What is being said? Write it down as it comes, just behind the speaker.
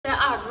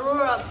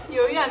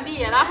园毕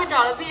业了，还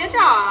照了毕业照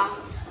啊！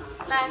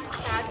来，大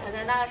家猜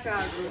猜哪个是二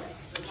猪？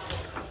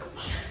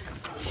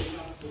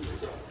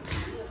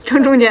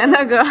正中间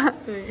那个。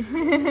对，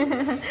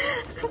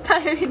他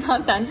有一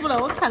张单独的，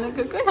我看着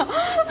可可笑。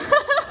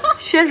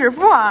学士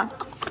服啊，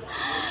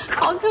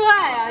好可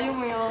爱呀、有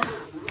没有？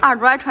二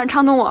猪还穿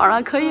长筒袜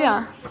了，可以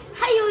啊。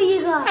还有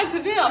一个，还可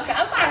可要干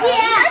嘛？姐，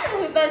怎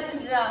么会摆姿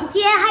势啊？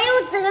姐，还有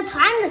这个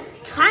穿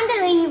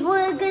这个衣服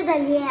跟这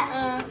里，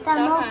咱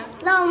们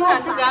让我们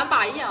看，就跟俺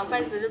爸一样，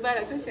摆姿势摆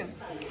的可行。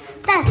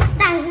但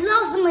是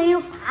老师没有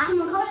发。期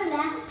末考试嘞？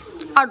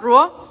二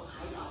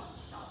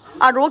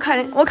猪，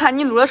我看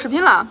你录了视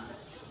频了，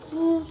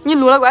你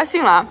录了怪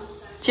行了，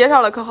介绍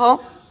了可好？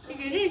你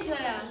给谁学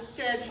呀？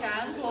这天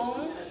空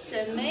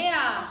真美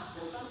啊！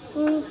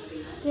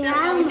给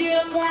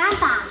俺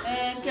爸。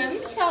真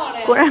漂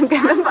亮。果然给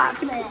俺爸。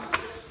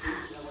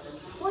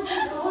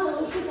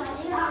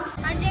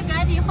俺姐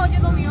干弟好久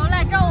都没有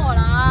来找我了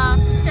啊，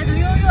这都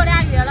有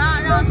2月了，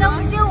然后想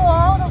不起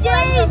我，姐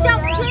想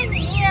不起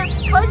你，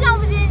可想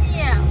不起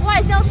你，我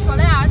还想说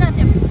了呀，咱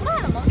这不来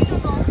了吗？给周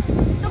周，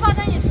走吧，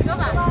咱去吃个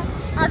饭。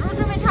二猪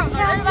准备唱歌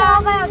了是吧？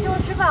老板要请我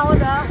吃饭，我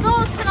这。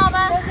走，陈老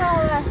板。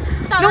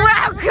你为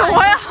啥要给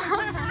我呀？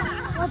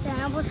我真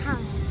的不唱。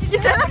你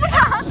真的不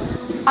唱？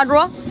二猪，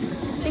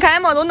你看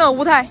俺们都那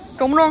舞台，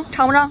中不中？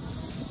唱不唱？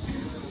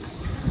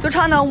就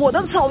唱那我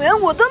的草原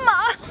我的马。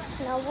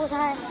那舞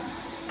台。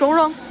中不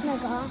中？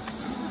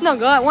那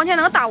个往前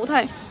那个大舞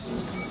台。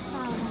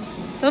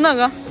就那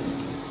个。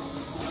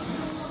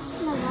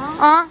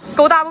啊，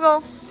够大不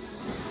够？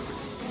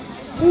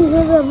你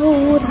说这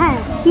不舞台？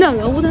那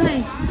个舞台。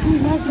你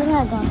说是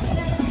那个？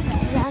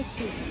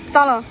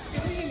咋了？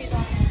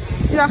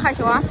有点害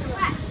羞啊？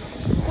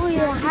我以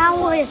为喊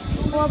我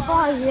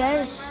报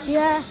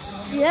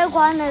月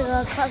光那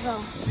个咳嗽。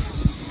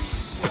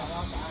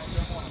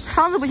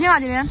嗓子不行啊，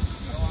今天。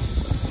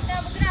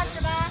咱不给他吃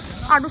吧？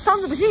二猪嗓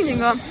子不行，金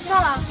哥。咋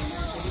了？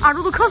二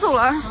猪都咳嗽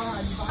了。啊，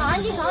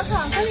你刚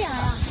唱可厉害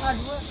了，二猪。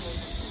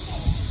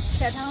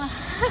太疼了。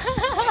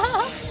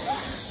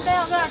咱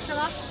要给他吃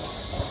吧？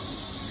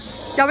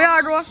要不要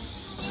二猪？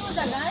你又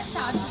在跟俺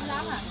下吃大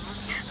饭。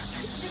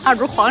二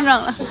猪慌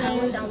上了。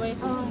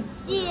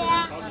姐，你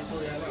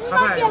能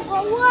别给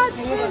我吃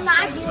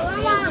垃圾了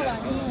吗？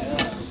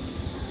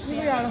你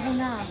不要了红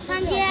糖。三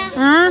姐，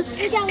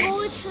你想给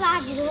我吃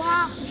垃圾坨？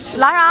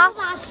拉啥？我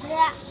爸吃。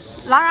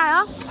拉啥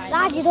呀？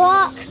垃圾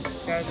坨。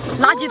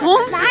垃圾桶。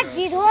垃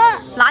圾坨。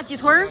垃圾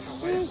腿儿。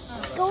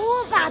给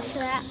我爸吃。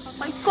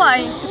乖。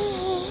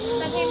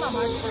咱可以慢慢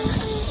吃。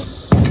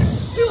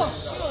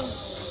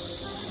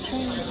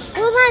我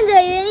看这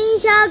音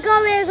响可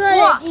没可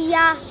得低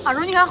呀？二猪，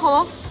你看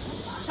好。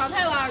上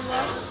台吧，二猪。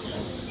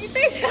你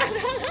别下来了。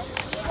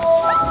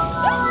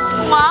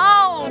哇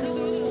哦！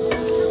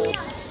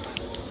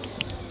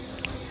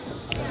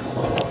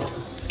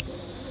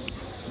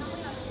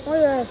我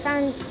有想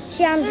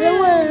只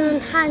问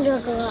弹这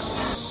歌。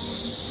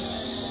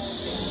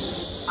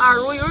二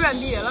猪幼儿园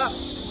毕业了。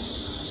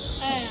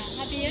哎，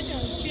他毕业证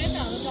学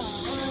上了吧？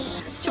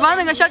去把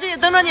那个小姐姐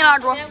等着你了，二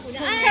猪。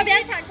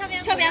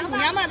桥边姑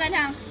娘嘛，咱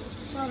唱。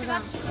走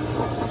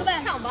呗，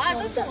唱吧，都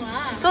动了。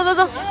走走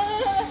走。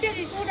这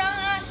里鼓掌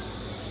啊！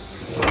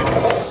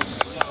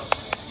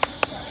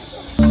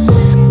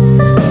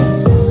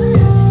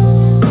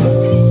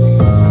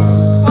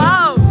哇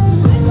哦！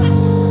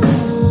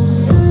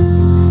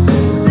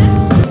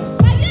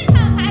把原唱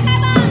开开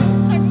吧，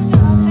二猪正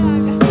好开了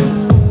个，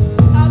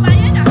好，把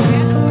原唱开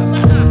了。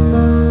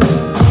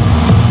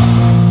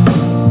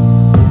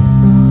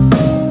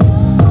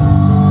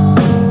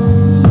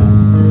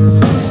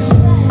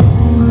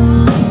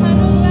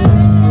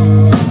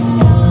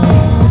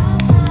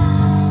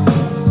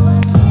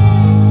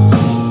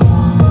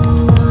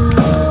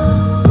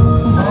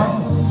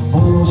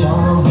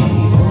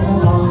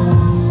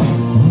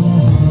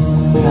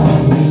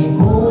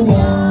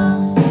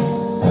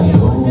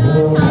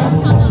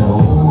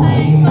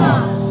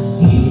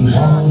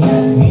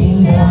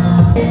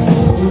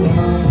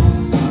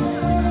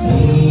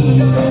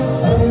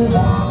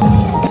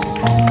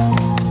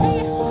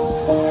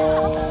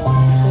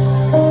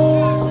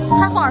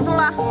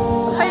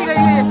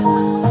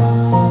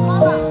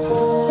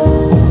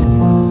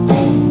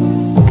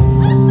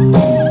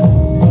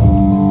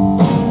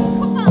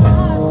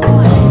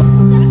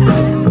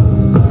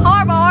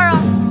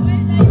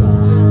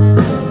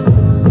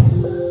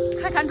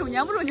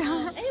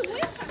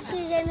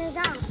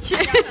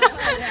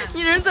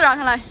你认字上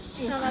看来。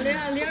上到脸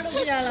都不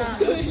见了。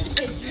被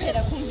欺骗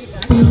的恐惧感。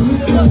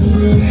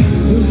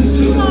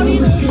毛里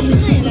都是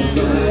内的，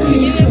因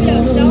为比较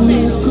小那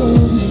种。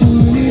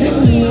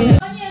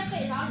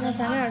那三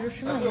个就吃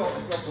饭了。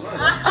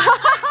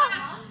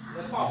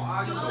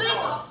有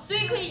嘴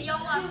可以咬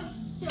吗？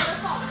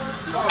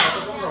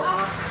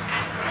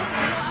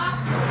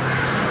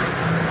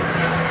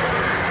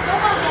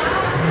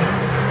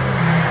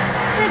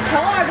这敲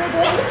耳朵多，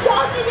敲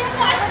直接坏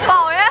了。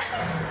爆呀！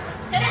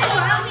现在就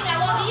让明天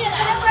往底下来，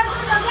不然不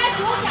知道来脚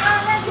下，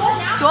来脚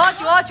下。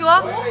脚，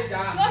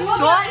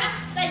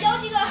再咬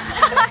几个，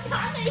差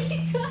那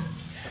一个。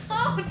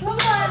好痛啊！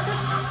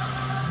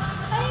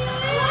哎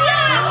呦呀！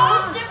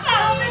别跑，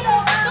别走，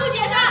都接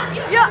着，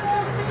呀，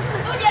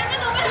都接着，别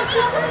走，别走，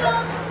别走，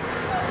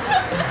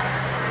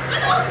别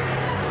走，别走！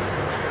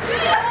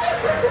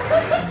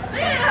哎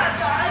呀，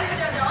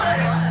掉了，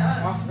掉了！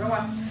好，扔吧。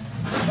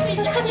你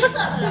家你死了。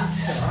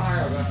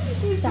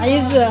啥意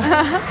思？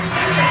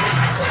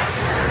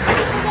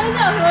我想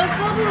和走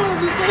不路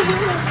比走不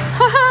路。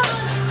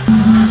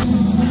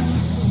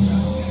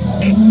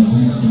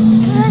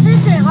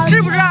值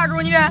不值二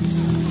猪？你这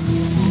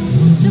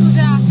值不值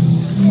啊？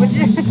不是，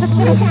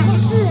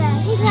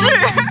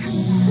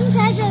你猜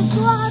这多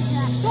好吃？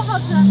多好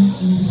吃！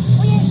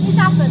你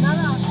咋分的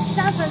呢？咋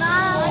分的？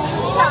你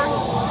看，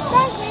咱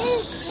吃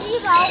一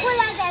包回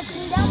来再吃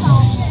2包。